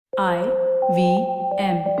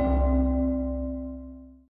IVM.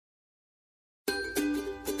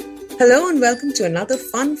 Hello and welcome to another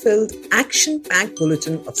fun-filled, action-packed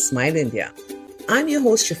bulletin of Smile India. I'm your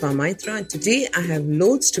host Shifa Maitra, and today I have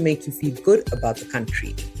loads to make you feel good about the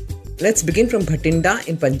country. Let's begin from Bhatinda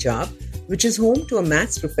in Punjab, which is home to a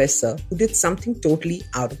maths professor who did something totally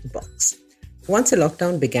out of the box. Once the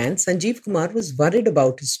lockdown began, Sanjeev Kumar was worried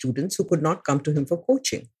about his students who could not come to him for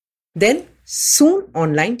coaching. Then soon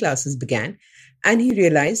online classes began and he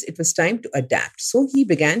realized it was time to adapt. So he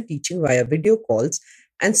began teaching via video calls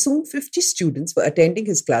and soon 50 students were attending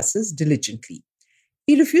his classes diligently.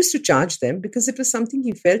 He refused to charge them because it was something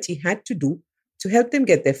he felt he had to do to help them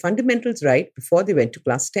get their fundamentals right before they went to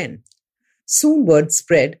class 10. Soon word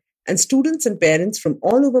spread and students and parents from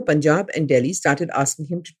all over Punjab and Delhi started asking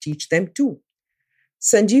him to teach them too.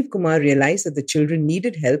 Sanjeev Kumar realized that the children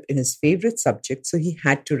needed help in his favorite subject, so he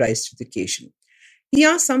had to rise to the occasion. He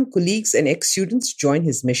asked some colleagues and ex-students to join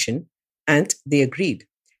his mission, and they agreed.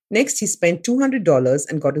 Next, he spent $200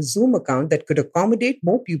 and got a Zoom account that could accommodate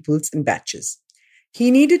more pupils in batches. He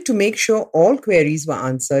needed to make sure all queries were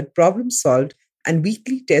answered, problems solved, and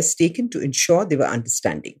weekly tests taken to ensure they were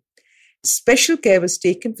understanding. Special care was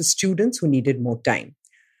taken for students who needed more time.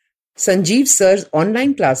 Sanjeev Sir's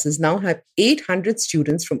online classes now have 800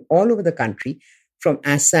 students from all over the country, from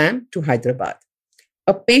Assam to Hyderabad.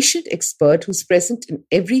 A patient expert who's present in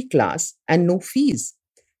every class and no fees.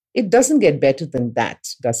 It doesn't get better than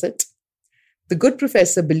that, does it? The good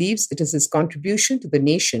professor believes it is his contribution to the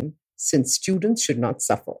nation since students should not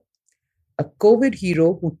suffer. A COVID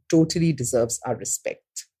hero who totally deserves our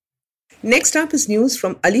respect. Next up is news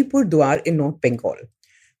from Alipurduar in North Bengal.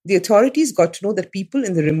 The authorities got to know that people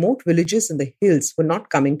in the remote villages in the hills were not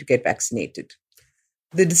coming to get vaccinated.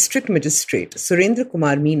 The district magistrate, Surendra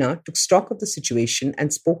Kumar Meena, took stock of the situation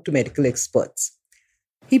and spoke to medical experts.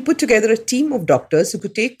 He put together a team of doctors who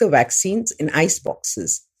could take the vaccines in ice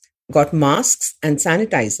boxes, got masks and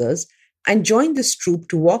sanitizers, and joined this troop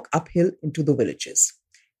to walk uphill into the villages.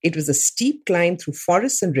 It was a steep climb through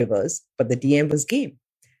forests and rivers, but the DM was game.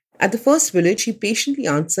 At the first village, he patiently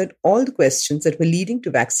answered all the questions that were leading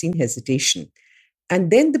to vaccine hesitation.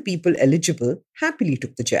 And then the people eligible happily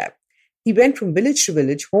took the jab. He went from village to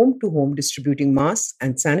village, home to home, distributing masks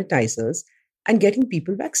and sanitizers and getting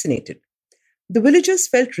people vaccinated. The villagers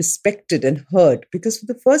felt respected and heard because for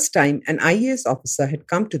the first time, an IAS officer had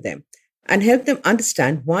come to them and helped them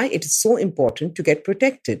understand why it is so important to get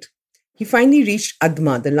protected. He finally reached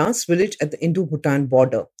Adma, the last village at the Indo-Bhutan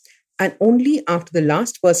border. And only after the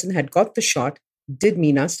last person had got the shot did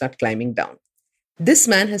Meena start climbing down. This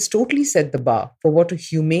man has totally set the bar for what a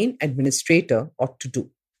humane administrator ought to do.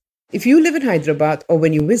 If you live in Hyderabad or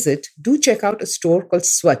when you visit, do check out a store called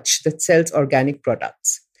Swachh that sells organic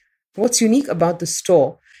products. What's unique about the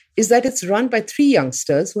store is that it's run by 3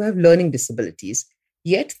 youngsters who have learning disabilities,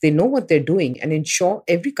 yet they know what they're doing and ensure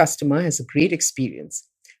every customer has a great experience.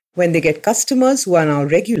 When they get customers who are now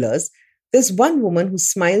regulars, there's one woman who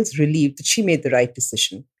smiles relieved that she made the right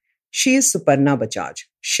decision. She is Suparna Bajaj,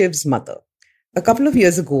 Shiv's mother. A couple of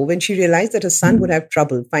years ago, when she realized that her son would have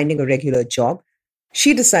trouble finding a regular job,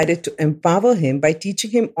 she decided to empower him by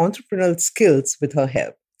teaching him entrepreneurial skills with her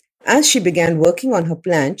help. As she began working on her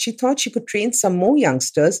plan, she thought she could train some more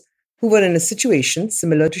youngsters who were in a situation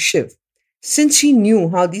similar to Shiv. Since she knew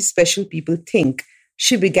how these special people think,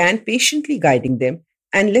 she began patiently guiding them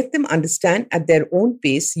and let them understand at their own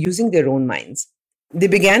pace using their own minds. They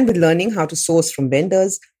began with learning how to source from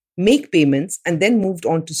vendors, make payments, and then moved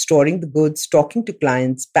on to storing the goods, talking to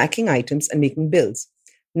clients, packing items, and making bills.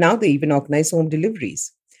 Now they even organize home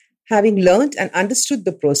deliveries. Having learned and understood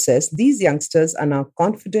the process, these youngsters are now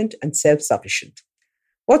confident and self-sufficient.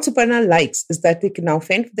 What Suparna likes is that they can now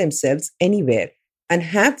fend for themselves anywhere and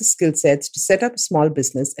have the skill sets to set up a small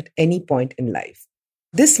business at any point in life.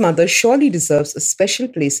 This mother surely deserves a special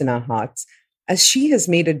place in our hearts as she has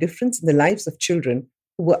made a difference in the lives of children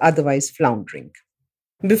who were otherwise floundering.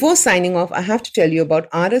 Before signing off, I have to tell you about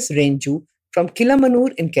R.S. Renju from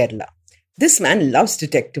Kilamanur in Kerala. This man loves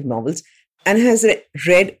detective novels and has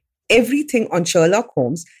read everything on Sherlock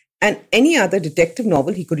Holmes and any other detective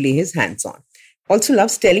novel he could lay his hands on. Also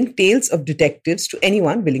loves telling tales of detectives to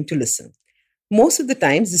anyone willing to listen. Most of the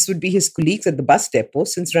times, this would be his colleagues at the bus depot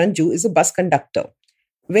since Ranju is a bus conductor.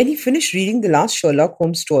 When he finished reading the last Sherlock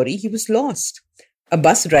Holmes story, he was lost. A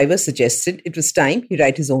bus driver suggested it was time he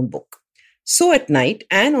write his own book. So at night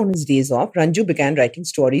and on his days off, Ranju began writing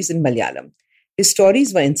stories in Malayalam. His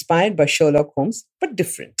stories were inspired by Sherlock Holmes, but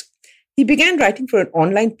different. He began writing for an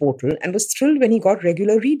online portal and was thrilled when he got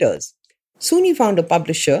regular readers. Soon he found a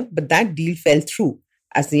publisher, but that deal fell through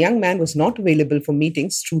as the young man was not available for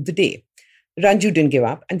meetings through the day. Ranju didn't give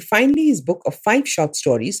up, and finally his book of 5 short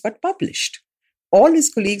stories got published. All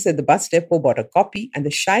his colleagues at the bus depot bought a copy, and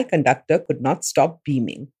the shy conductor could not stop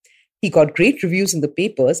beaming. He got great reviews in the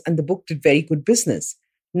papers, and the book did very good business.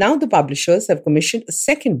 Now the publishers have commissioned a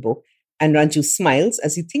second book, and Ranju smiles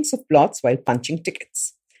as he thinks of plots while punching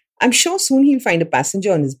tickets. I'm sure soon he'll find a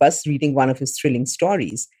passenger on his bus reading one of his thrilling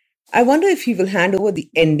stories. I wonder if he will hand over the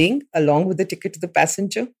ending along with the ticket to the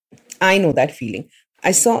passenger. I know that feeling.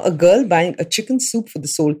 I saw a girl buying a chicken soup for the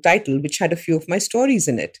sole title, which had a few of my stories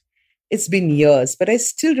in it. It's been years, but I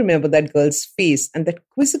still remember that girl's face and that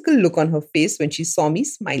quizzical look on her face when she saw me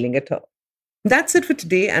smiling at her. That's it for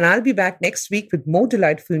today, and I'll be back next week with more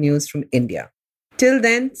delightful news from India. Till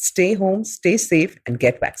then, stay home, stay safe, and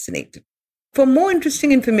get vaccinated. For more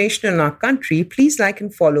interesting information on our country, please like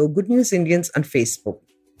and follow Good News Indians on Facebook.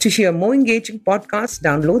 To hear more engaging podcasts,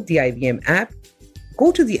 download the IVM app,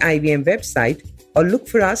 go to the IVM website, or look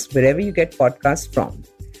for us wherever you get podcasts from.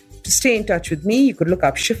 To stay in touch with me, you could look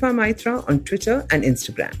up Shifa Maitra on Twitter and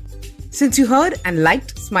Instagram. Since you heard and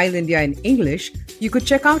liked Smile India in English, you could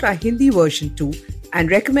check out our Hindi version too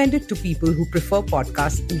and recommend it to people who prefer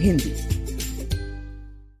podcasts in Hindi.